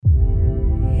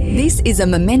This is a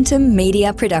Momentum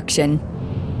Media production.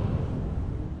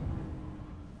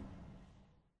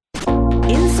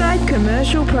 Inside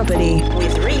Commercial Property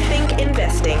with Rethink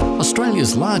Investing.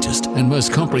 Australia's largest and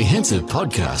most comprehensive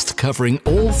podcast covering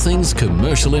all things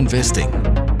commercial investing.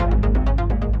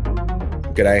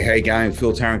 G'day, how you going?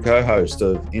 Phil Tarrant, co-host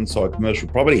of Inside Commercial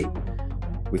Property,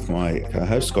 with my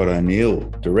co-host Scott O'Neill,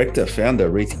 director, founder,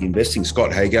 Rethink Investing.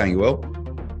 Scott, how you going? You well?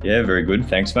 Yeah, very good.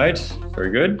 Thanks, mate. Very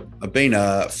good. I've been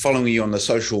following you on the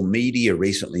social media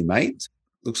recently, mate.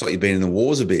 Looks like you've been in the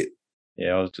wars a bit.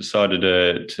 Yeah, I was decided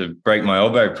to break my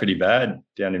elbow pretty bad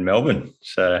down in Melbourne.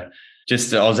 So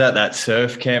I was at that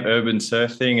surf camp, urban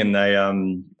surf thing, and they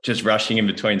just rushing in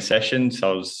between sessions. I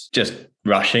was just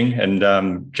rushing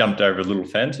and jumped over a little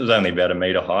fence. It was only about a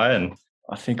metre high, and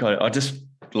I think I just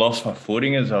lost my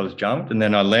footing as I was jumped, and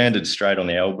then I landed straight on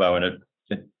the elbow, and it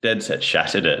dead set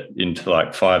shattered it into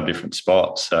like 5 different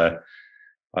spots. So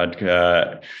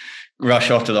I'd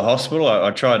rush off to the hospital.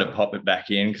 I tried to pop it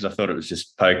back in because I thought it was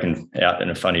just poking out in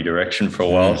a funny direction for a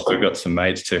while. So we got some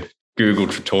mates to Google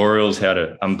tutorials how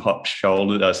to unpop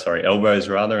elbows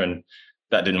rather, and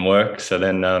that didn't work. So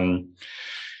then,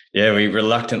 we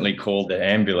reluctantly called the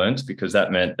ambulance because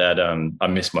that meant that I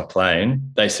missed my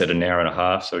plane. They said an hour and a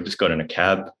half, so I just got in a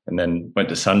cab and then went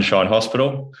to Sunshine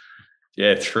Hospital.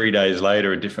 3 days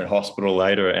later, a different hospital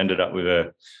later, I ended up with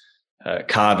a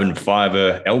carbon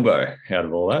fibre elbow out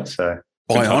of all that. So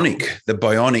the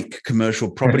bionic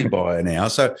commercial property buyer now.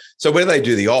 So where do they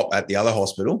do the op at the other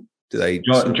hospital? Do they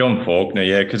John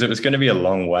Faulkner? Because it was going to be a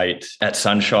long wait at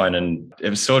Sunshine, and it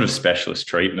was sort of specialist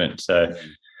treatment. So,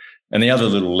 and the other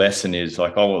little lesson is I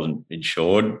wasn't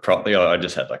insured properly. I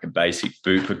just had like a basic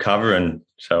Bupa cover, and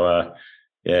so.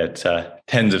 It's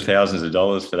tens of thousands of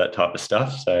dollars for that type of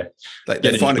stuff. So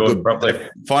they find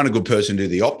a good person to do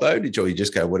the op though. Did you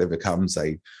just go whatever comes?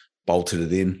 They bolted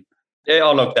it in. Yeah,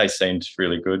 look, they seemed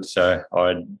really good. So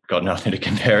I got nothing to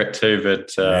compare it to.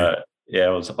 But I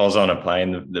was on a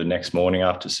plane the next morning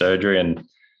after surgery, and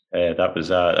that was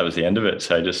the end of it.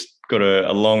 So just got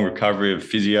a long recovery of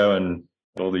physio and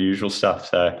all the usual stuff.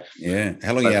 So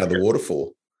how long are you out of the water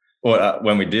for?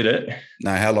 When we did it.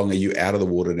 No, how long are you out of the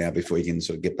water now before you can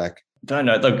sort of get back? Don't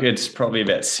know. Look, it's probably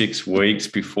about 6 weeks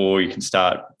before you can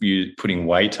start putting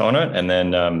weight on it. And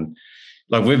then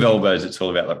with elbows, it's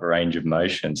all about like a range of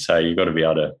motion. So you've got to be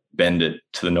able to bend it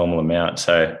to the normal amount.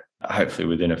 So hopefully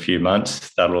within a few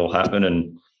months, that'll all happen.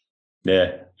 And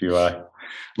do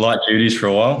light duties for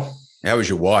a while. How was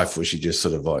your wife? Was she just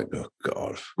sort of like, oh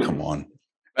God, come on?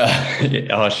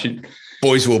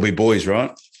 Boys will be boys, right?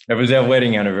 It was our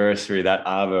wedding anniversary that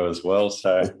Arvo as well,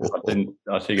 so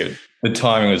I think the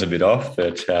timing was a bit off.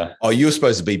 But you were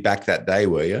supposed to be back that day,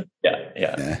 were you?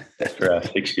 Yeah. For our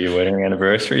 6-year wedding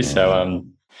anniversary. So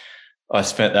I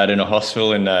spent that in a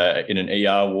hospital in an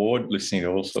ER ward, listening to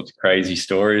all sorts of crazy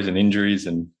stories and injuries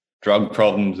and drug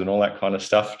problems and all that kind of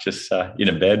stuff. Just in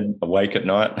a bed, awake at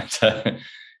night.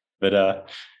 But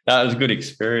that was a good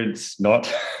experience,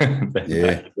 not. But do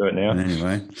it now.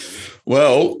 Anyway,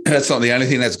 well, that's not the only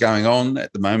thing that's going on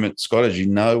at the moment, Scott, as you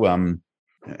know,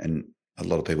 and a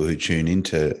lot of people who tune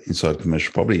into Inside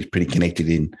Commercial Property is pretty connected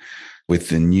in with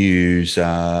the news.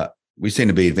 We seem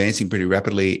to be advancing pretty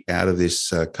rapidly out of this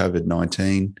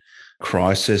COVID-19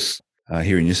 crisis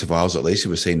here in New South Wales, at least.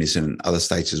 We're seeing this in other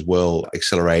states as well,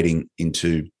 accelerating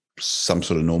into some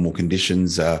sort of normal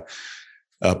conditions.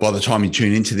 By the time you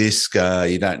tune into this,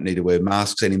 you don't need to wear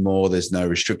masks anymore. There's no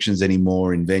restrictions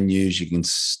anymore in venues. You can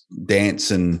dance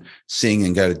and sing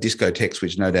and go to discotheques,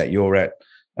 which no doubt you're at,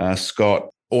 Scott.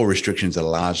 All restrictions are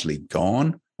largely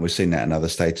gone. We've seen that in other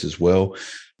states as well.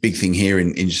 Big thing here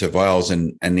in New South Wales,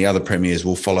 and the other premiers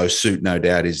will follow suit, no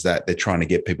doubt, is that they're trying to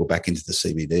get people back into the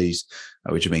CBDs,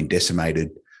 which have been decimated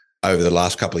over the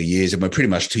last couple of years. And we're pretty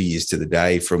much 2 years to the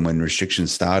day from when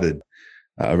restrictions started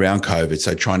around COVID.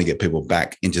 So trying to get people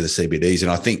back into the CBDs. And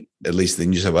I think at least the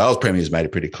New South Wales Premier has made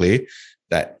it pretty clear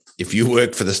that if you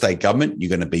work for the state government, you're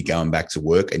going to be going back to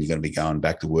work, and you're going to be going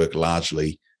back to work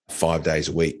largely 5 days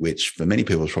a week, which for many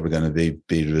people is probably going to be a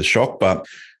bit of a shock. But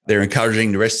they're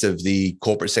encouraging the rest of the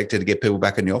corporate sector to get people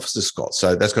back in the offices, Scott.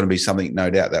 So that's going to be something,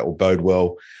 no doubt, that will bode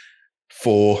well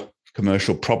for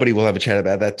commercial property. We'll have a chat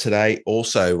about that today.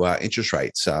 Also, interest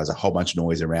rates. There's a whole bunch of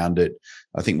noise around it.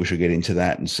 I think we should get into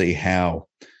that and see how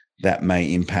that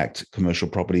may impact commercial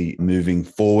property moving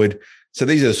forward. So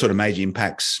these are the sort of major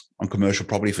impacts on commercial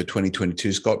property for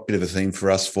 2022. Scott, bit of a theme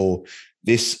for us for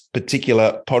this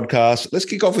particular podcast. Let's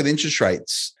kick off with interest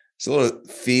rates. There's a lot of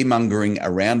fear-mongering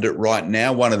around it right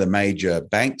now. One of the major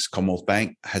banks, Commonwealth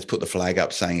Bank, has put the flag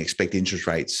up saying expect interest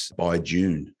rates by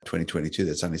June 2022.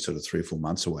 That's only sort of 3 or 4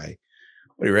 months away.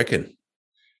 What do you reckon?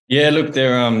 Yeah, look,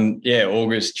 they're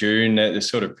August, June, they're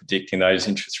sort of predicting those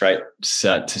interest rates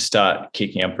to start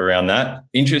kicking up around that.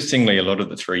 Interestingly, a lot of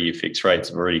the 3-year fixed rates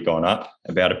have already gone up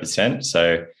about 1%.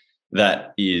 So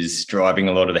that is driving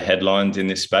a lot of the headlines in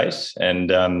this space. And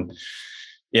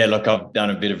look, I've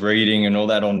done a bit of reading and all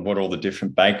that on what all the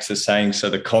different banks are saying. So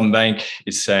the CommBank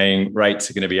is saying rates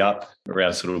are going to be up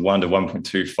around sort of 1 to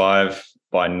 1.25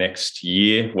 by next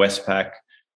year. Westpac,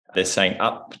 they're saying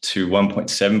up to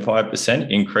 1.75%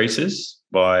 increases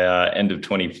by end of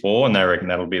 24, and they reckon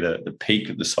that'll be the peak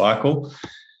of the cycle.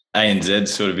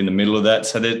 ANZ's sort of in the middle of that.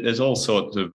 So there's all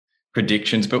sorts of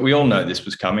predictions, but we all know this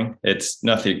was coming. It's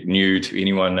nothing new to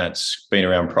anyone that's been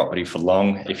around property for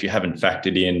long. If you haven't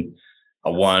factored in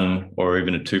a 1 or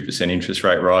even a 2% interest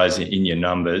rate rise in your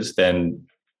numbers, then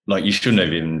like you shouldn't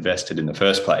have even invested in the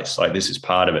first place. Like this is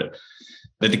part of it.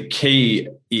 But the key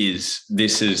is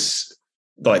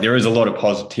there is a lot of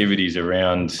positivities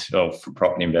around, for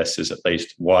property investors at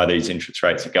least, why these interest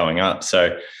rates are going up.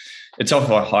 So it's off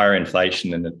a higher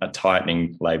inflation and a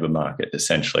tightening labour market,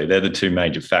 essentially. They're the two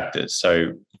major factors.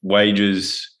 So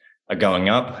wages are going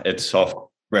up. It's off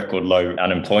record low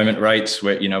unemployment rates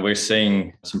where, we're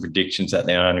seeing some predictions that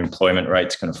the unemployment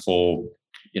rate's going to fall,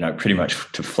 pretty much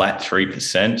to flat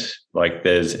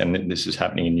 3%. And this is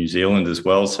happening in New Zealand as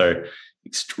well. So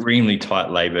extremely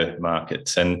tight labour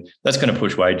markets, and that's going to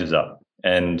push wages up.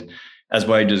 And as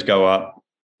wages go up,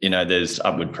 there's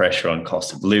upward pressure on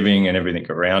cost of living and everything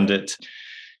around it.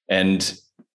 And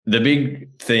the big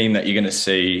theme that you're going to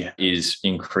see is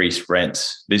increased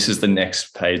rents. This is the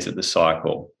next phase of the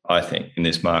cycle, I think, in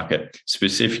this market,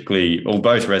 specifically,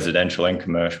 both residential and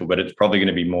commercial, but it's probably going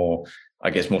to be more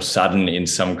sudden in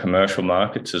some commercial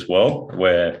markets as well,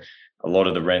 where a lot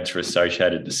of the rents are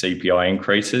associated to CPI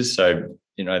increases. So,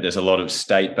 there's a lot of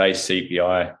state-based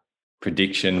CPI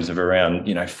predictions of around,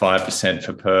 5%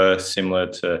 for Perth, similar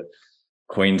to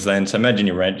Queensland. So imagine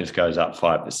your rent just goes up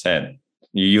 5%.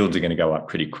 Your yields are going to go up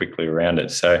pretty quickly around it.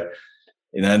 So,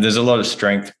 there's a lot of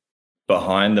strength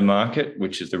behind the market,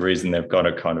 which is the reason they've got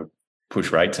to kind of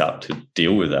push rates up to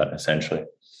deal with that, essentially.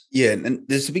 Yeah, and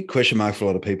there's a big question mark for a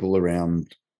lot of people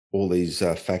around all these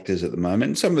factors at the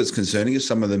moment. Some of it's concerning,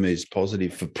 some of them is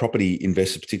positive for property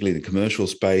investors, particularly the commercial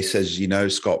space. As you know,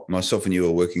 Scott, myself and you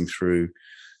are working through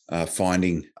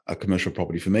finding a commercial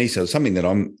property for me. So it's something that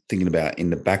I'm thinking about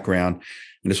in the background.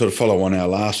 And to sort of follow on our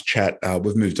last chat,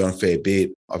 we've moved on a fair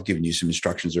bit. I've given you some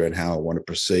instructions around how I want to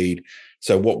proceed.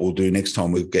 So what we'll do next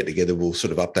time we get together, we'll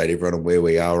sort of update everyone on where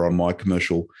we are on my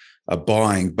commercial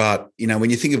buying. But, when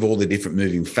you think of all the different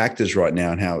moving factors right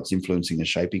now and how it's influencing and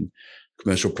shaping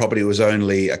commercial property, it was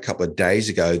only a couple of days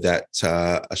ago that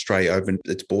Australia opened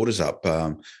its borders up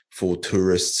for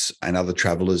tourists and other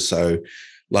travellers. So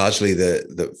largely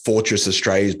the Fortress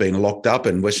Australia has been locked up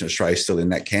and Western Australia is still in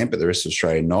that camp, but the rest of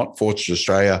Australia not. Fortress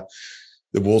Australia,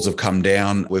 the walls have come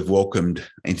down. We've welcomed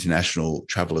international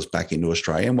travellers back into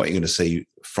Australia. And what you're going to see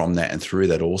from that and through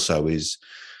that also is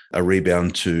a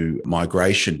rebound to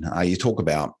migration. You talk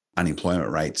about unemployment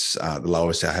rates, the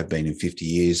lowest they have been in 50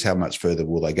 years. How much further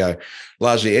will they go?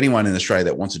 Largely anyone in Australia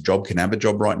that wants a job can have a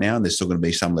job right now, and there's still going to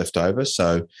be some left over.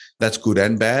 So that's good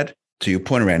and bad. To your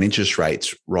point around interest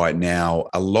rates right now,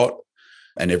 a lot,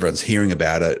 and everyone's hearing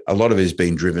about it, a lot of it is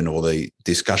being driven, or the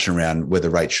discussion around whether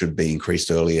rates should be increased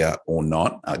earlier or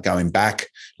not. Going back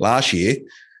last year,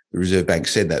 the Reserve Bank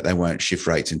said that they won't shift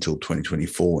rates until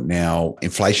 2024. Now,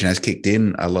 inflation has kicked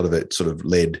in. A lot of it sort of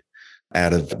led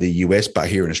out of the US, but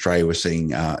here in Australia, we're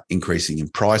seeing increasing in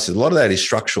prices. A lot of that is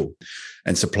structural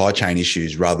and supply chain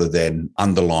issues rather than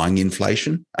underlying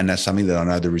inflation. And that's something that I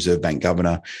know the Reserve Bank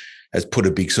governor has put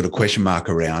a big sort of question mark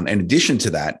around. In addition to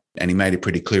that, and he made it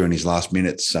pretty clear in his last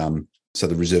minutes, so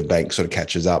the Reserve Bank sort of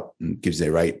catches up and gives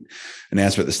their rate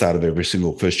announcement at the start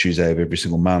of first Tuesday of every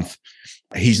single month.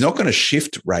 He's not going to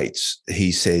shift rates,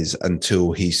 he says,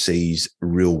 until he sees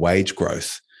real wage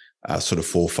growth, sort of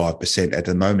 4 or 5%. At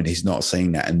the moment, he's not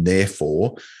seeing that. And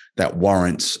therefore, that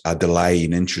warrants a delay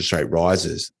in interest rate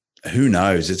rises. Who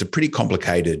knows? It's a pretty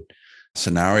complicated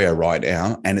scenario right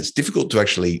now. And it's difficult to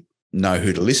actually know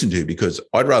who to listen to, because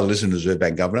I'd rather listen to the Reserve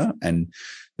Bank governor, and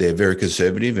they're very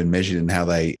conservative and measured in how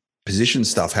they position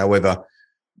stuff. However,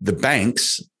 the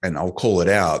banks, and I'll call it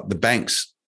out, the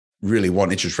banks really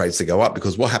want interest rates to go up,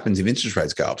 because what happens if interest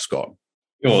rates go up, Scott?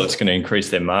 Well, it's going to increase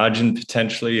their margin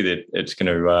potentially. That it's going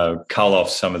to cull off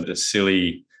some of the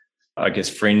silly,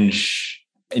 fringe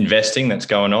investing that's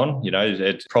going on.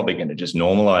 It's probably going to just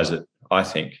normalize it, I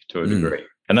think, to a degree.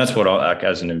 And that's what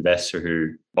as an investor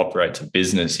who operates a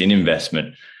business in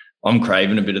investment, I'm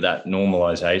craving a bit of that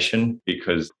normalization,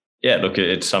 because yeah, look,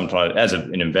 it's sometimes as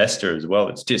an investor as well,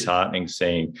 it's disheartening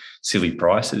seeing silly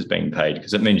prices being paid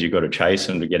because it means you've got to chase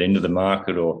them to get into the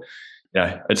market, or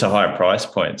it's a higher price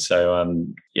point. So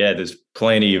there's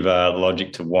plenty of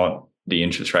logic to want the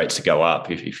interest rates to go up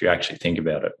if you actually think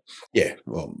about it. Yeah,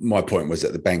 well, my point was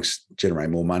that the banks generate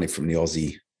more money from the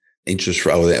Aussie interest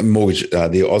rate, or the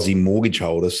Aussie mortgage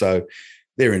holder. So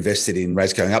they're invested in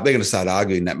rates going up. They're going to start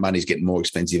arguing that money's getting more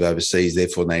expensive overseas,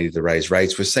 therefore they need to raise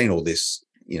rates. We've seen all this.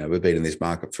 We've been in this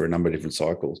market for a number of different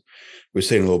cycles. We've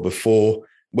seen it all before.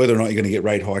 Whether or not you're going to get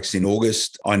rate hikes in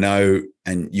August, I know,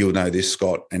 and you'll know this,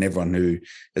 Scott, and everyone who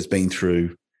has been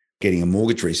through getting a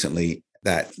mortgage recently,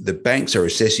 that the banks are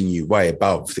assessing you way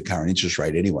above the current interest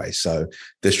rate anyway. So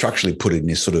they're structurally put in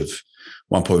this sort of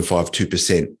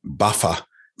 1.52% buffer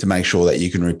to make sure that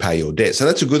you can repay your debt. So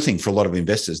that's a good thing for a lot of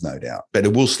investors, no doubt, but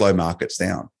it will slow markets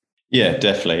down. Yeah,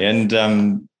 definitely.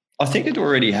 And I think it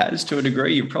already has to a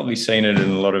degree. You've probably seen it in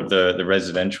a lot of the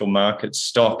residential markets.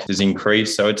 Stock has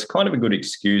increased. So it's kind of a good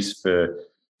excuse for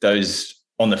those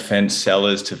on the fence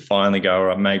sellers to finally go, all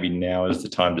right, maybe now is the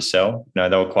time to sell. They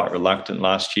were quite reluctant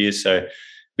last year. So a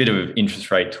bit of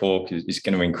interest rate talk is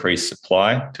going to increase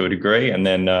supply to a degree. And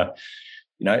then,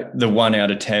 the 1 out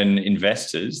of 10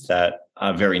 investors that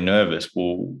are very nervous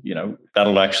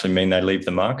that'll actually mean they leave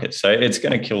the market. So it's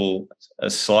going to kill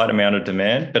a slight amount of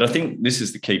demand. But I think this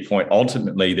is the key point.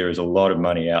 Ultimately, there is a lot of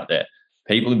money out there.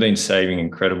 People have been saving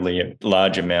incredibly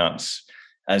large amounts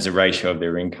as a ratio of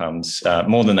their incomes,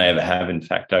 more than they ever have, in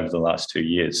fact, over the last 2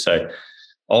 years. So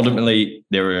ultimately,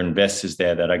 there are investors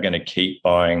there that are going to keep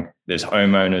buying. There's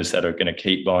homeowners that are going to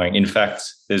keep buying. In fact,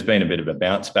 there's been a bit of a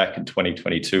bounce back in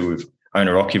 2022 with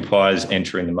owner-occupiers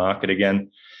entering the market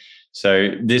again. So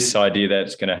this idea that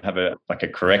it's going to have a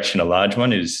correction, a large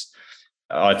one,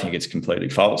 I think it's completely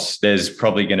false. There's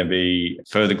probably going to be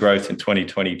further growth in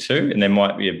 2022, and there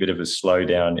might be a bit of a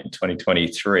slowdown in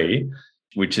 2023,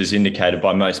 which is indicated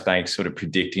by most banks sort of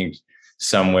predicting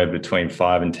somewhere between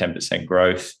 5 and 10%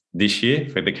 growth this year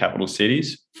for the capital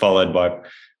cities, followed by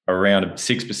around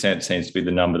 6% seems to be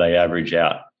the number they average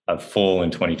out. A fall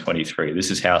in 2023.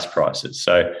 This is house prices.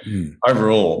 So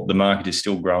overall, the market is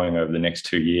still growing over the next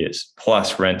 2 years,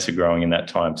 plus rents are growing in that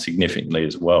time significantly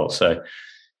as well. So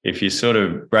if you sort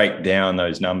of break down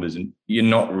those numbers, and you're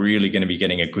not really going to be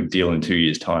getting a good deal in 2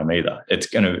 years' time either. It's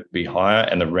going to be higher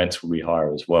and the rents will be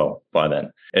higher as well by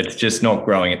then. It's just not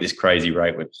growing at this crazy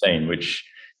rate we've seen, which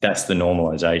that's the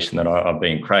normalization that I've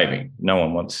been craving. No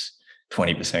one wants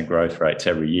 20% growth rates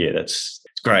every year. It's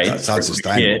great. That's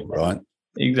unsustainable, right?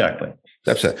 Exactly.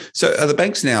 Absolutely. So are the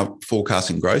banks now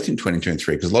forecasting growth in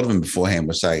 2023? Because a lot of them beforehand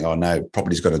were saying, oh, no,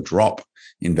 property's going to drop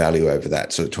in value over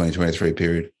that sort of 2023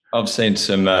 period. I've seen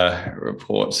some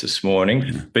reports this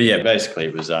morning. But yeah, basically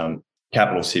it was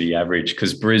capital city average,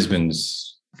 because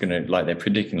Brisbane's going to, they're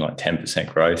predicting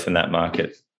 10% growth in that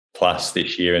market plus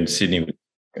this year, and Sydney,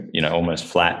 almost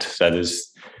flat. So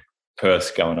there's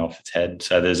Perth going off its head.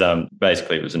 So there's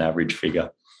basically it was an average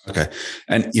figure. Okay.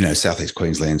 And, Southeast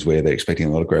Queensland's where they're expecting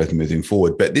a lot of growth moving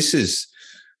forward. But this is,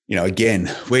 again,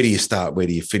 where do you start? Where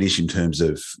do you finish in terms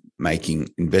of making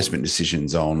investment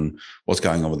decisions on what's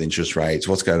going on with interest rates,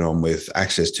 what's going on with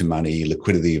access to money,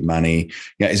 liquidity of money?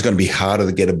 It's going to be harder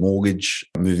to get a mortgage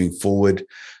moving forward.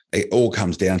 It all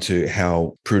comes down to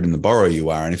how prudent the borrower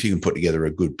you are. And if you can put together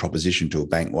a good proposition to a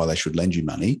bank why they should lend you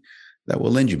money, that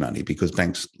will lend you money, because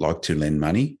banks like to lend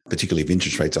money, particularly if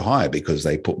interest rates are higher, because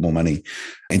they put more money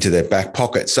into their back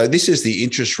pocket. So this is the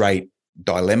interest rate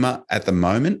dilemma at the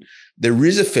moment. There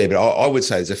is a fair bit, I would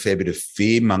say there's a fair bit of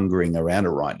fear mongering around it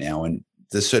right now. And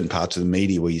there's certain parts of the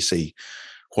media where you see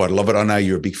quite a lot of it. I know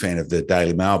you're a big fan of the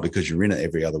Daily Mail because you're in it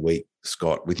every other week,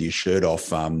 Scott, with your shirt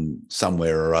off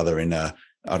somewhere or other in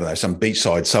some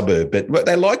beachside suburb. But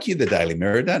they like you, the Daily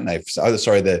Mirror, don't they?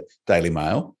 The Daily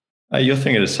Mail. You're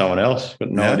thinking of someone else,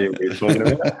 but no idea what you're talking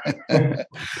about.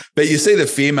 But you see the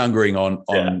fear mongering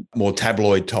on more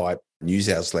tabloid type news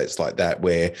outlets like that,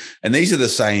 and these are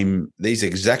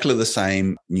exactly the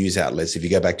same news outlets. If you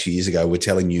go back 2 years ago, we're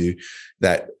telling you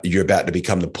that you're about to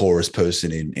become the poorest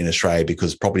person in Australia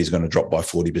because property is going to drop by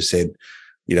 40%.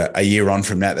 A year on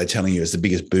from that, they're telling you it's the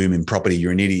biggest boom in property.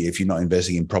 You're an idiot if you're not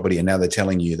investing in property. And now they're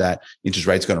telling you that interest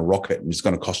rate's going to rocket and it's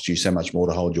going to cost you so much more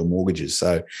to hold your mortgages.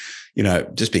 So,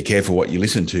 just be careful what you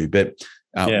listen to. But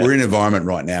we're in an environment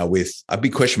right now with a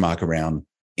big question mark around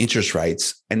interest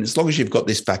rates. And as long as you've got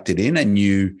this factored in and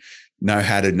you know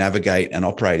how to navigate and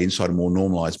operate inside a more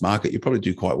normalized market, you probably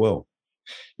do quite well.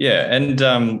 Yeah.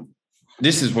 And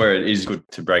this is where it is good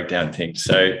to break down things.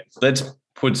 So let's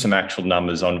put some actual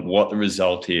numbers on what the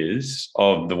result is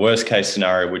of the worst case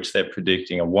scenario, which they're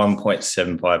predicting a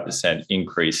 1.75%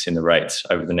 increase in the rates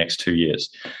over the next 2 years.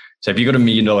 So if you've got $1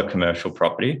 million commercial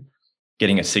property,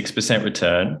 getting a 6%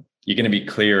 return, you're going to be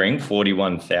clearing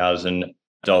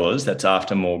 $41,000. That's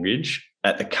after mortgage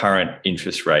at the current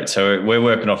interest rate. So we're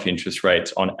working off interest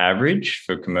rates on average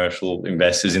for commercial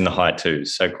investors in the high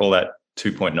twos. So call that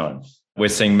 2.9. We're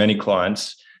seeing many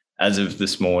clients as of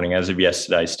this morning, as of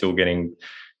yesterday, still getting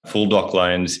full doc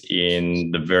loans in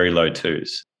the very low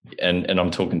twos. And I'm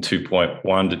talking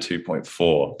 2.1 to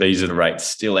 2.4. These are the rates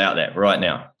still out there right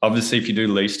now. Obviously, if you do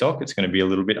lease stock, it's going to be a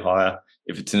little bit higher.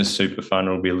 If it's in a super fund,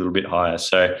 it'll be a little bit higher.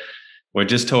 So we're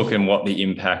just talking what the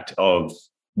impact of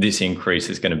this increase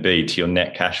is going to be to your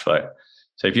net cash flow.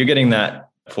 So if you're getting that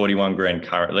 41 grand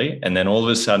currently, and then all of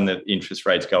a sudden the interest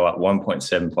rates go up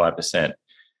 1.75%,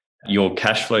 your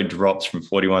cash flow drops from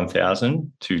 $41,000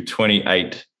 to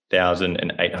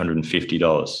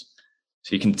 $28,850.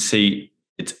 So you can see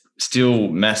it's still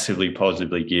massively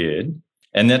positively geared.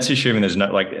 And that's assuming there's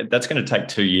no, that's going to take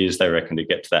 2 years, they reckon, to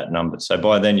get to that number. So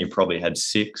by then you probably had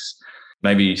 6,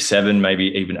 maybe 7, maybe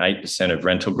even 8% of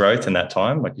rental growth in that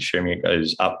time, assuming it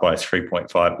goes up by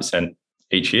 3.5%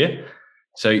 each year.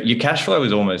 So your cash flow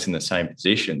is almost in the same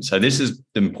position. So this is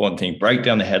the important thing. Break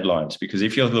down the headlines, because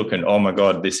if you're looking, oh my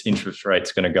God, this interest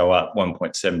rate's going to go up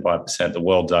 1.75%, the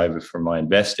world's over from my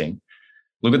investing.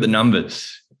 Look at the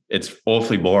numbers. It's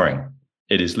awfully boring.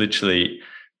 It is literally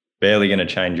barely going to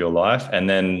change your life. And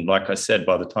then, like I said,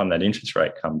 by the time that interest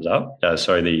rate comes up,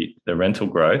 the rental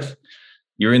growth,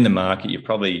 you're in the market. You've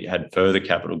probably had further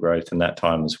capital growth in that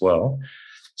time as well.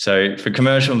 So for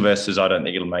commercial investors, I don't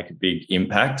think it'll make a big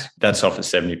impact. That's off a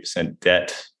 70%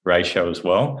 debt ratio as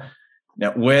well.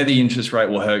 Now, where the interest rate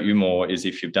will hurt you more is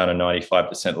if you've done a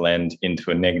 95% lend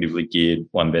into a negatively geared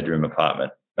 1-bedroom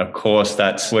apartment. Of course,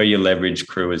 that's where your leverage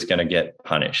crew is going to get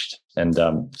punished. And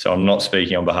so I'm not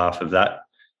speaking on behalf of that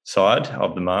side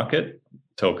of the market,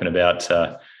 talking about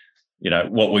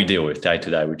what we deal with day to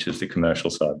day, which is the commercial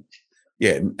side.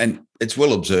 Yeah, and it's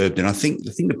well observed. And I think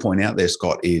the thing to point out there,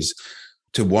 Scott, is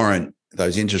to warrant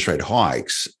those interest rate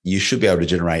hikes, you should be able to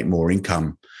generate more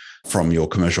income from your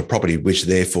commercial property, which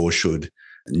therefore should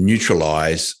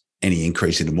neutralize any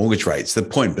increase in the mortgage rates. The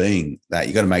point being that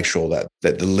you've got to make sure that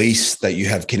the lease that you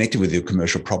have connected with your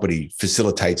commercial property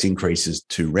facilitates increases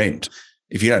to rent.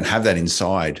 If you don't have that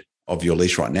inside of your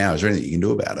lease right now, is there anything you can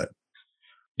do about it?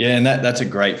 Yeah, and that's a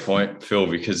great point, Phil,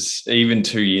 because even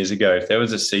 2 years ago, if there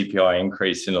was a CPI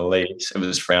increase in a lease, it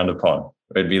was frowned upon.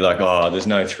 It'd be like, oh, there's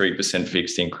no 3%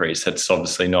 fixed increase. That's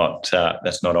obviously not,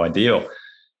 that's not ideal.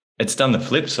 It's done the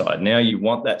flip side. Now you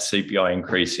want that CPI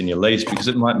increase in your lease because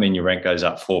it might mean your rent goes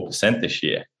up 4% this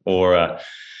year. Or,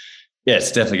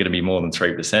 it's definitely going to be more than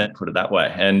 3%, put it that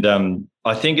way. And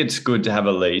I think it's good to have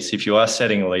a lease. If you are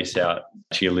setting a lease out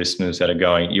to your listeners that are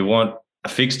going, you want a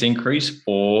fixed increase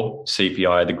or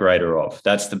CPI, the greater of.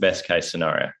 That's the best case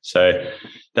scenario. So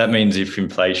that means if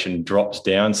inflation drops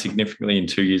down significantly in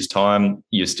 2 years' time,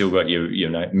 you've still got your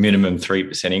minimum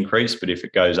 3% increase. But if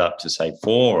it goes up to, say,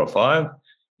 4 or 5,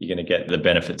 you're going to get the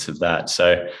benefits of that.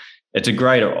 So it's a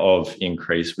greater of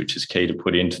increase, which is key to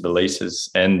put into the leases.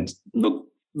 And look,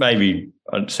 maybe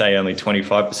I'd say only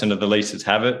 25% of the leases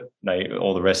have it.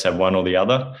 All the rest have one or the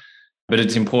other. But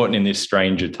it's important in these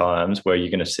stranger times where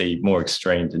you're going to see more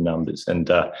extremes in numbers. And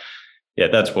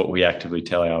that's what we actively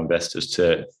tell our investors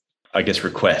to, I guess,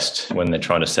 request when they're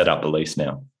trying to set up a lease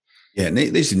now. Yeah, and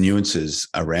these are nuances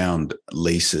around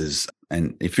leases.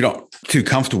 And if you're not too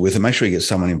comfortable with it, make sure you get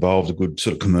someone involved, a good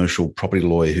sort of commercial property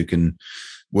lawyer who can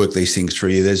work these things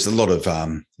through you. There's a lot of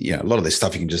this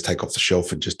stuff you can just take off the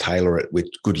shelf and just tailor it with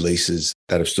good leases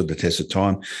that have stood the test of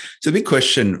time. So the big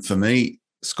question for me,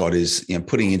 Scott, is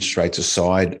putting interest rates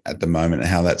aside at the moment and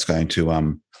how that's going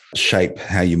to shape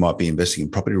how you might be investing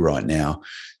in property right now.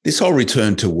 This whole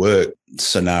return to work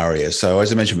scenario. So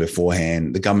as I mentioned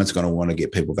beforehand, the government's going to want to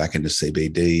get people back into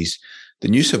CBDs. The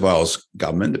New South Wales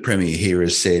government, the Premier here,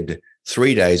 has said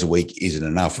 3 days a week isn't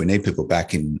enough. We need people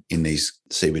back in these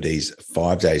CBDs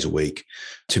 5 days a week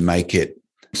to make it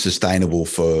sustainable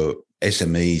for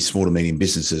SMEs, small to medium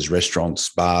businesses, restaurants,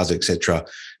 bars, etc.,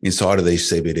 inside of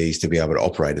these CBDs to be able to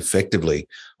operate effectively.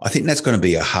 I think that's going to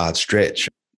be a hard stretch.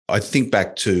 I think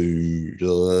back to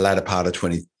the latter part of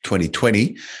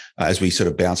 2020, as we sort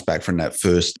of bounced back from that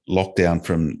first lockdown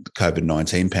from the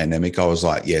COVID-19 pandemic, I was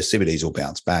like, yeah, CBDs will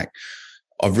bounce back.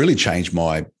 I've really changed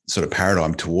my sort of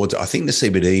paradigm towards it. I think the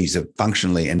CBDs have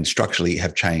functionally and structurally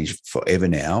have changed forever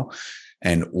now.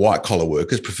 And white collar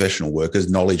workers, professional workers,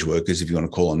 knowledge workers, if you want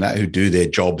to call them that, who do their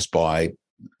jobs by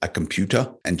a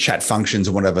computer and chat functions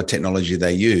and whatever technology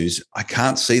they use, I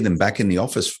can't see them back in the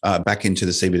office, back into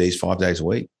the CBDs 5 days a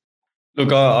week.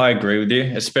 Look, I agree with you,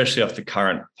 especially off the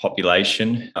current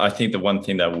population. I think the one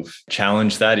thing that will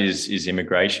challenge that is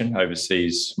immigration,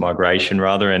 overseas migration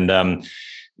rather. And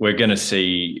we're going to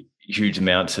see huge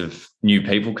amounts of new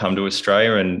people come to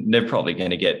Australia, and they're probably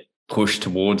going to get pushed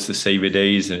towards the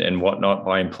CBDs and whatnot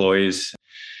by employers.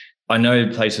 I know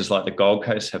places like the Gold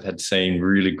Coast have seen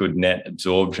really good net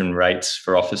absorption rates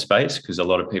for office space because a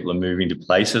lot of people are moving to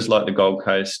places like the Gold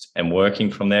Coast and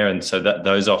working from there. And so that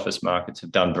those office markets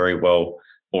have done very well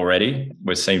already.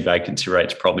 We're seeing vacancy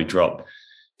rates probably drop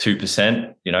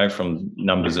 2%, from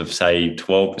numbers of, say,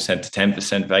 12% to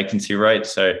 10% vacancy rate.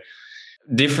 So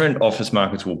different office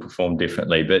markets will perform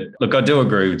differently. But look, I do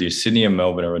agree with you. Sydney and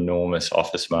Melbourne are enormous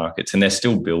office markets, and they're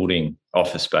still building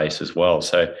office space as well.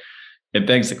 So it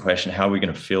begs the question, how are we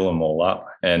going to fill them all up?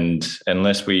 And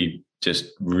unless we just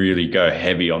really go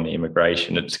heavy on the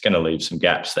immigration, it's going to leave some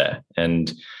gaps there. And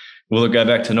will it go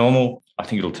back to normal? I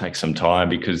think it'll take some time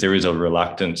because there is a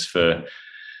reluctance for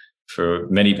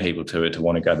many people to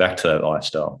want to go back to that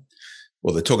lifestyle.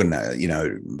 Well, they're talking,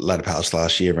 latter parts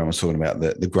last year, everyone was talking about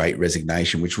the Great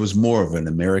Resignation, which was more of an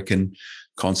American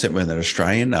concept than an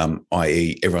Australian,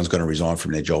 i.e. everyone's going to resign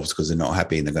from their jobs because they're not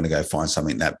happy and they're going to go find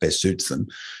something that best suits them.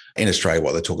 In Australia,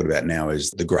 what they're talking about now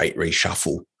is the Great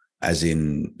Reshuffle, as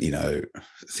in,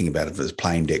 think about it as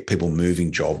plain deck, people moving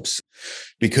jobs,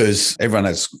 because everyone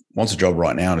that wants a job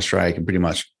right now in Australia can pretty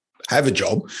much have a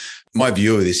job. My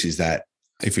view of this is that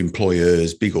if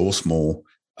employers, big or small,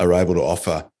 are able to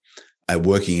offer a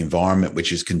working environment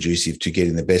which is conducive to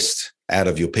getting the best out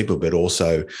of your people, but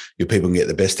also your people can get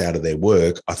the best out of their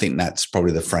work, I think that's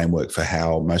probably the framework for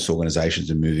how most organisations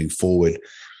are moving forward.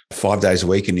 5 days a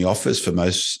week in the office for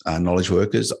most knowledge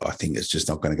workers, I think it's just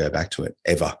not going to go back to it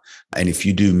ever. And if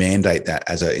you do mandate that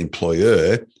as an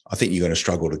employer, I think you're going to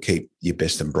struggle to keep your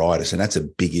best and brightest. And that's a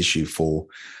big issue for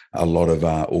a lot of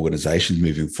organisations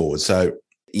moving forward. So,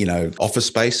 office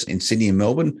space in Sydney and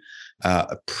Melbourne,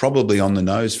 probably on the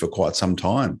nose for quite some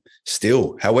time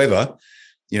still. However,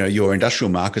 your industrial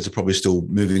markets are probably still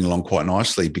moving along quite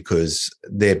nicely because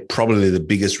they're probably the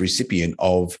biggest recipient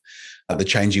of the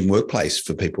changing workplace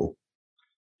for people.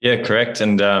 Yeah, correct.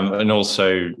 And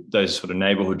also those sort of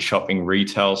neighbourhood shopping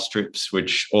retail strips,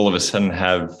 which all of a sudden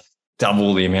have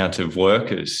double the amount of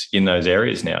workers in those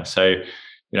areas now. So,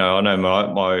 I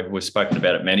know we've spoken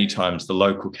about it many times, the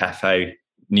local cafe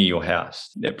near your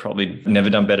house, they've probably never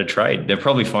done better trade. They're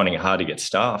probably finding it hard to get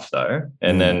staff though.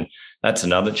 And then that's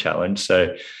another challenge.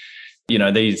 So,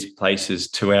 these places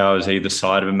 2 hours either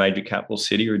side of a major capital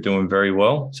city are doing very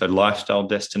well. So lifestyle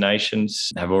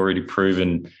destinations have already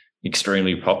proven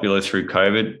extremely popular through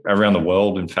COVID around the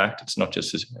world. In fact, it's not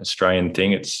just an Australian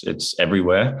thing. It's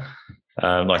everywhere.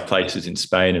 Like places in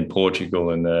Spain and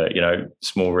Portugal and the,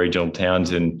 small regional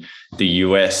towns in the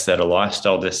US that are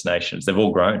lifestyle destinations, they've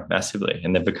all grown massively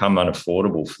and they've become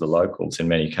unaffordable for the locals in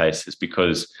many cases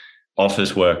because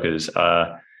office workers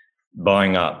are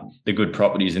buying up the good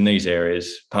properties in these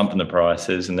areas, pumping the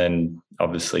prices, and then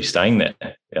obviously staying there,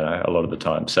 a lot of the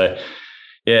time. So,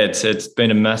 yeah, it's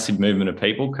been a massive movement of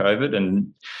people, COVID,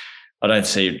 and I don't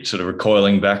see it sort of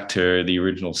recoiling back to the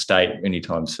original state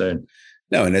anytime soon.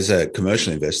 No, and as a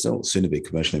commercial investor, or soon to be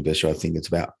commercial investor, I think it's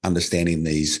about understanding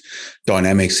these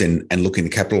dynamics and looking to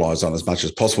capitalise on as much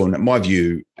as possible. And my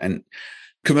view, and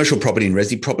commercial property and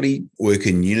resi property work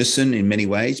in unison in many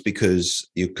ways because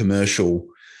your commercial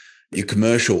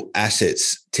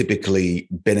assets typically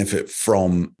benefit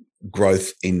from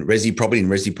growth in resi property, and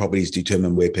resi properties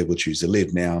determine where people choose to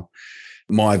live. Now,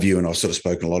 my view, and I've sort of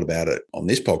spoken a lot about it on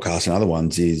this podcast and other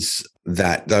ones, is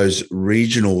that those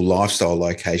regional lifestyle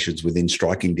locations within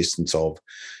striking distance of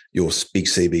your big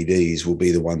CBDs will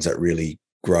be the ones that really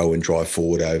grow and drive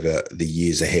forward over the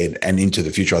years ahead and into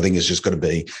the future. I think it's just got to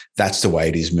be, that's the way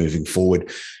it is moving forward.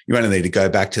 You only need to go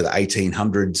back to the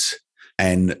 1800s.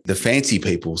 And the fancy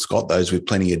people, Scott, those with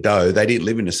plenty of dough, they didn't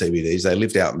live in the CBDs. They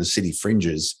lived out in the city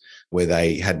fringes where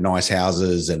they had nice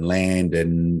houses and land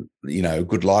and,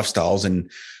 good lifestyles. And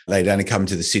they'd only come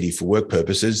to the city for work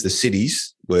purposes. The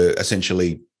cities were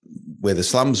essentially where the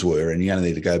slums were. And you only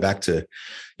need to go back to,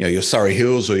 your Surrey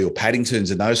Hills or your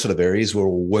Paddingtons and those sort of areas were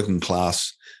all working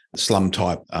class slum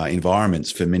type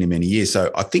environments for many, many years.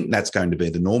 So I think that's going to be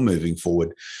the norm moving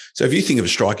forward. So if you think of a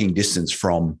striking distance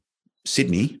from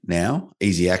Sydney now,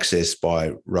 easy access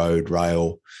by road,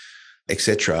 rail,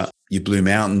 etc. Your Blue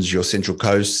Mountains, your Central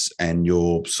Coasts and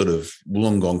your sort of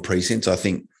Wollongong precincts, I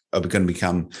think are going to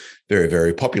become very,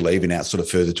 very popular, even out sort of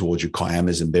further towards your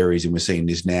Kiamas and Berries. And we're seeing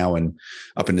this now and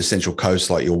up in the Central Coast,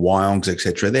 like your Wyongs,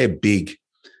 etc. They're big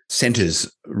centres,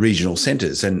 regional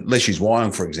centres. And let's use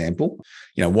Wyong, for example.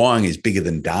 Wyong is bigger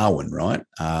than Darwin, right?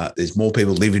 There's more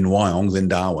people live in Wyong than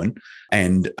Darwin,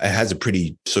 and it has a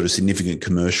pretty sort of significant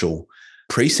commercial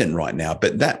precinct right now.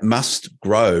 But that must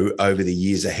grow over the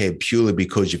years ahead purely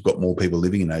because you've got more people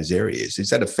living in those areas. Is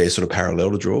that a fair sort of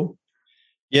parallel to draw?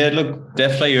 Yeah, look,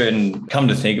 definitely. And come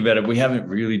to think about it, we haven't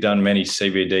really done many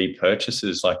CBD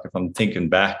purchases. Like if I'm thinking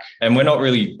back, and we're not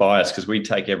really biased because we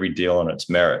take every deal on its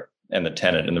merit and the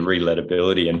tenant and the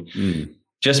reletability. And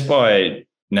just by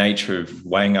nature of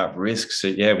weighing up risks,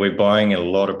 we're buying a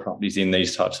lot of properties in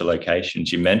these types of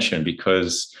locations you mentioned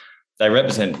because they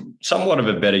represent somewhat of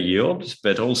a better yield,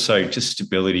 but also just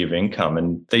stability of income.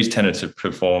 And these tenants have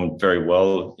performed very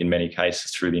well in many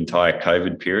cases through the entire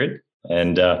COVID period.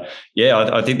 And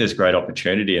I think there's great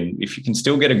opportunity. And if you can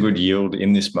still get a good yield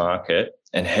in this market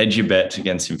and hedge your bets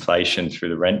against inflation through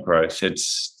the rent growth,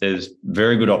 there's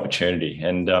very good opportunity.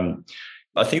 And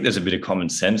I think there's a bit of common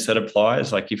sense that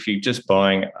applies. Like if you're just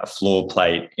buying a floor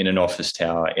plate in an office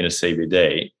tower in a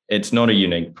CBD, it's not a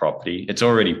unique property. It's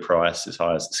already priced as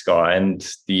high as the sky and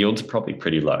the yields are probably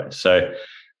pretty low. So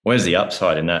where's the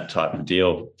upside in that type of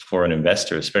deal for an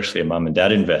investor, especially a mum and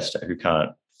dad investor who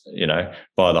can't,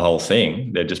 buy the whole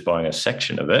thing? They're just buying a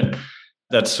section of it.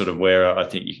 That's sort of where I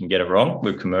think you can get it wrong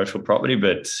with commercial property.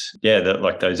 But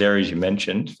like those areas you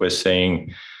mentioned, we're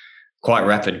seeing quite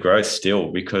rapid growth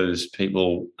still because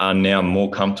people are now more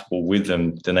comfortable with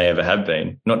them than they ever have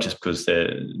been, not just because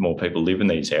more people live in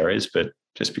these areas, but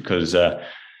just because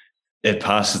it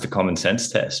passes the common sense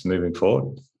test moving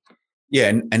forward. Yeah,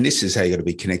 and this is how you got to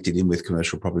be connected in with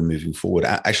commercial property moving forward.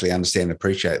 I actually understand and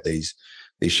appreciate these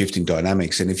shifting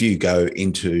dynamics. And if you go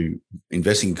into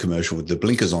investing in commercial with the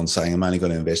blinkers on saying, I'm only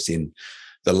going to invest in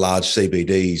the large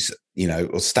CBDs,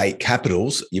 or state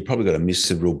capitals, you're probably going to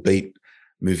miss a real beat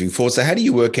moving forward. So how do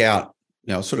you work out,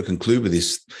 I'll sort of conclude with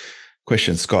this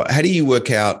question, Scott, how do you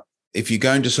work out if you're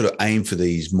going to sort of aim for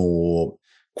these more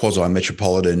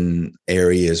quasi-metropolitan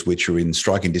areas, which are in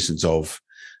striking distance of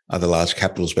other large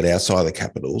capitals, but outside the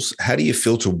capitals, how do you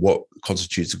filter what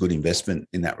constitutes a good investment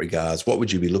in that regards? What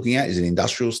would you be looking at? Is it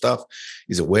industrial stuff?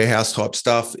 Is it warehouse type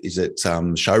stuff? Is it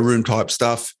showroom type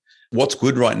stuff? What's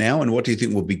good right now, and what do you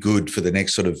think will be good for the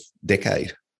next sort of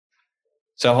decade?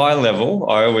 So high level,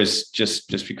 I always just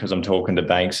because I'm talking to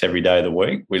banks every day of the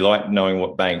week, we like knowing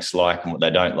what banks like and what they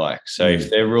don't like. So if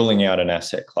they're ruling out an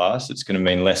asset class, it's going to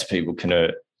mean less people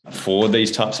can afford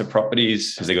these types of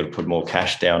properties because they've got to put more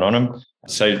cash down on them.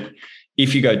 So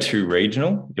if you go too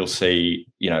regional, you'll see,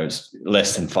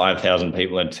 less than 5,000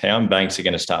 people in town, banks are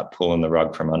going to start pulling the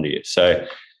rug from under you. So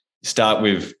start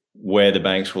with where the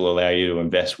banks will allow you to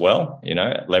invest well,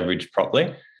 leverage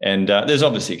properly. And there's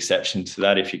obviously exceptions to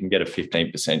that. If you can get a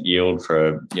 15% yield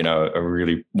for a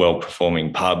really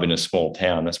well-performing pub in a small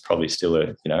town, that's probably still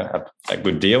a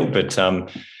good deal.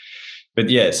 But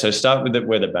yeah, so start with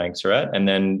where the banks are at. And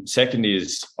then second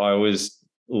is I always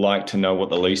like to know what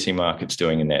the leasing market's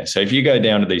doing in there. So if you go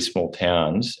down to these small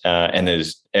towns and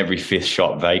there's every fifth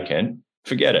shop vacant,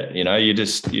 forget it. You're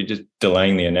just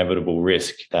delaying the inevitable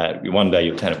risk that one day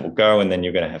your tenant will go and then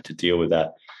you're going to have to deal with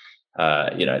that,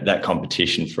 that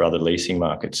competition for other leasing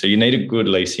markets. So you need a good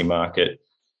leasing market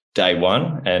day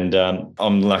one. And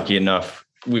I'm lucky enough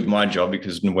with my job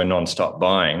because we're nonstop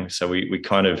buying. So we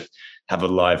kind of have a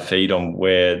live feed on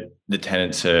where the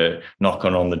tenants are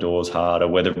knocking on the doors hard or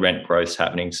where the rent growth's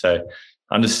happening. So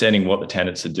understanding what the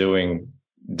tenants are doing,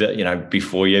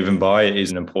 before you even buy is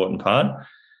an important part.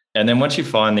 And then once you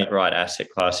find the right asset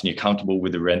class and you're comfortable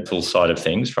with the rental side of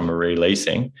things from a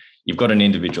releasing, you've got an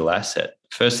individual asset.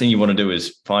 First thing you want to do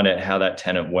is find out how that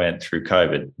tenant went through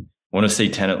COVID. I want to see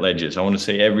tenant ledgers. I want to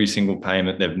see every single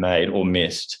payment they've made or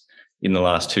missed in the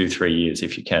last 2-3 years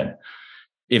if you can.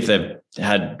 If they've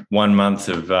had 1 month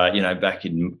of, back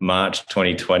in March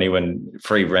 2020 when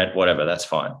free rent, whatever, that's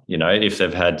fine. If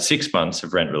they've had 6 months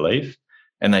of rent relief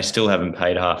and they still haven't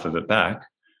paid half of it back,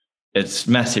 it's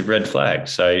massive red flag.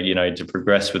 So, to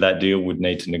progress with that deal, would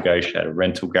need to negotiate a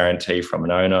rental guarantee from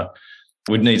an owner,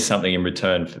 would need something in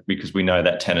return because we know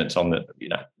that tenant's on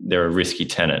they're a risky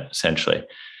tenant essentially.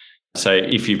 So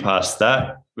if you pass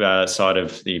that side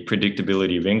of the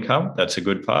predictability of income, that's a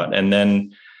good part. And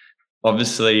then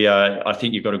obviously, I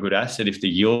think you've got a good asset if the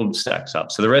yield stacks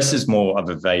up. So the rest is more of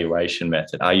a valuation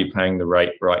method. Are you paying the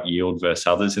right yield versus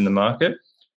others in the market?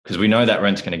 Because we know that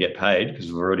rent's going to get paid because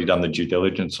we've already done the due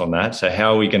diligence on that. So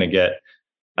how are we going to get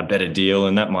a better deal?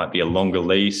 And that might be a longer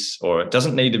lease, or it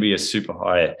doesn't need to be a super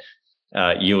high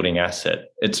yielding asset.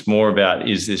 It's more about,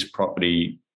 is this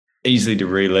property easily to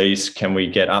release? Can we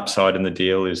get upside in the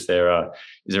deal? Is there a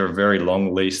very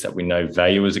long lease that we know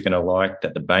valuers are going to like,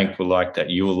 that the bank will like, that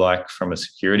you will like from a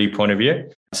security point of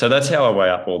view? So that's how I weigh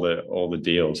up all the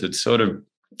deals.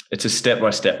 It's a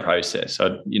step-by-step process.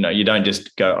 So, you don't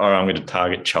just go, I'm going to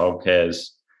target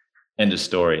childcares, end of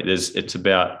story. It's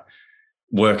about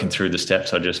working through the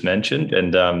steps I just mentioned.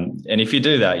 And if you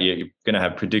do that, you're going to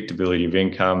have predictability of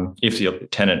income. If your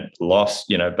tenant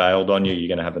bailed on you, you're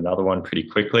going to have another one pretty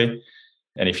quickly.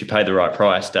 And if you pay the right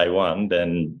price day one,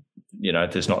 then,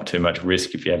 there's not too much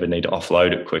risk if you ever need to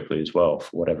offload it quickly as well,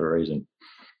 for whatever reason.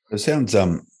 It sounds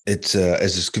it's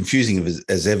as confusing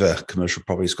as ever, commercial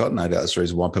property, Scott. No doubt that's the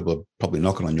reason why people are probably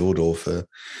knocking on your door for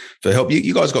help.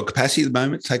 You guys got capacity at the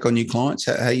moment to take on new clients?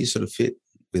 How you sort of fit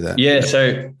with that? Yeah,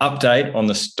 so update on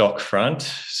the stock front.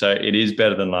 So it is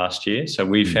better than last year. So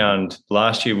we found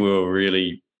last year we were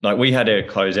really, we had to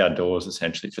close our doors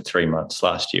essentially for 3 months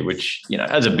last year, which,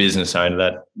 as a business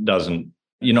owner,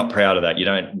 you're not proud of that. You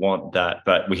don't want that,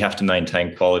 but we have to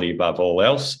maintain quality above all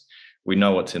else. We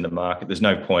know what's in the market. There's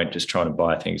no point just trying to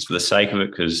buy things for the sake of it,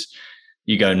 because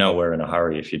you go nowhere in a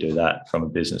hurry if you do that from a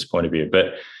business point of view.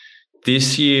 But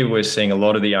this year, we're seeing a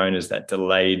lot of the owners that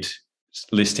delayed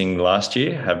listing last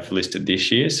year have listed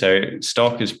this year. So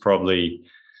stock is probably,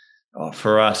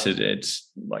 for us, it's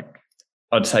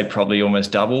I'd say probably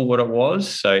almost double what it was.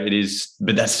 So it is,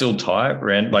 but that's still tight.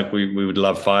 We would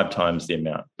love 5 times the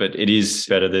amount, but it is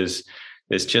better. There's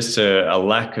just a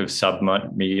lack of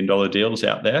sub-$1 million deals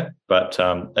out there, but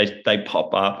they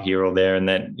pop up here or there, and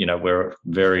then we're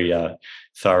very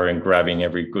thorough in grabbing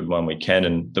every good one we can,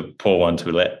 and the poor ones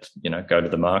we let go to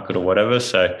the market or whatever.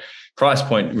 So price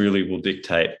point really will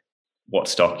dictate what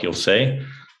stock you'll see,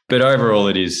 but overall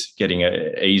it is getting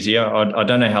easier. I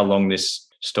don't know how long this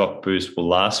stock boost will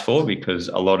last for, because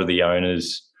a lot of the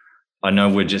owners, I know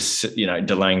we're just,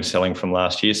 delaying selling from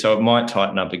last year. So it might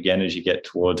tighten up again as you get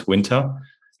towards winter.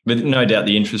 But no doubt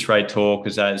the interest rate talk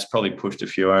has probably pushed a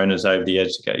few owners over the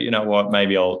edge to go, you know what,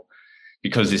 maybe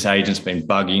because this agent's been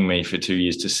bugging me for 2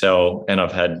 years to sell and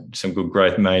I've had some good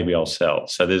growth, maybe I'll sell.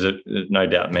 So there's no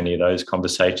doubt many of those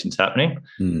conversations happening.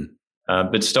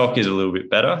 But stock is a little bit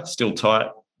better, still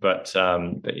tight, but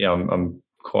I'm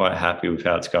quite happy with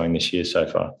how it's going this year so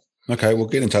far. Okay, well,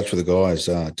 get in touch with the guys.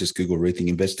 Just Google Rethink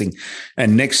Investing.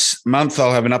 And next month,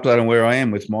 I'll have an update on where I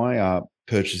am with my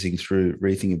purchasing through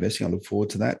Rethink Investing. I look forward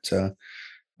to that.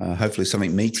 Hopefully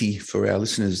something meaty for our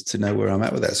listeners to know where I'm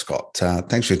at with that, Scott.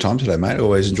 Thanks for your time today, mate.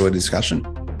 Always enjoyed the discussion.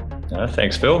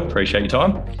 Thanks, Phil. Appreciate your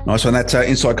time. Nice one. That's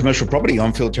Inside Commercial Property.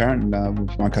 I'm Phil Tarrant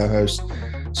with my co-host,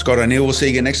 Scott O'Neill. We'll see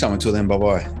you again next time. Until then,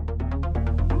 bye-bye.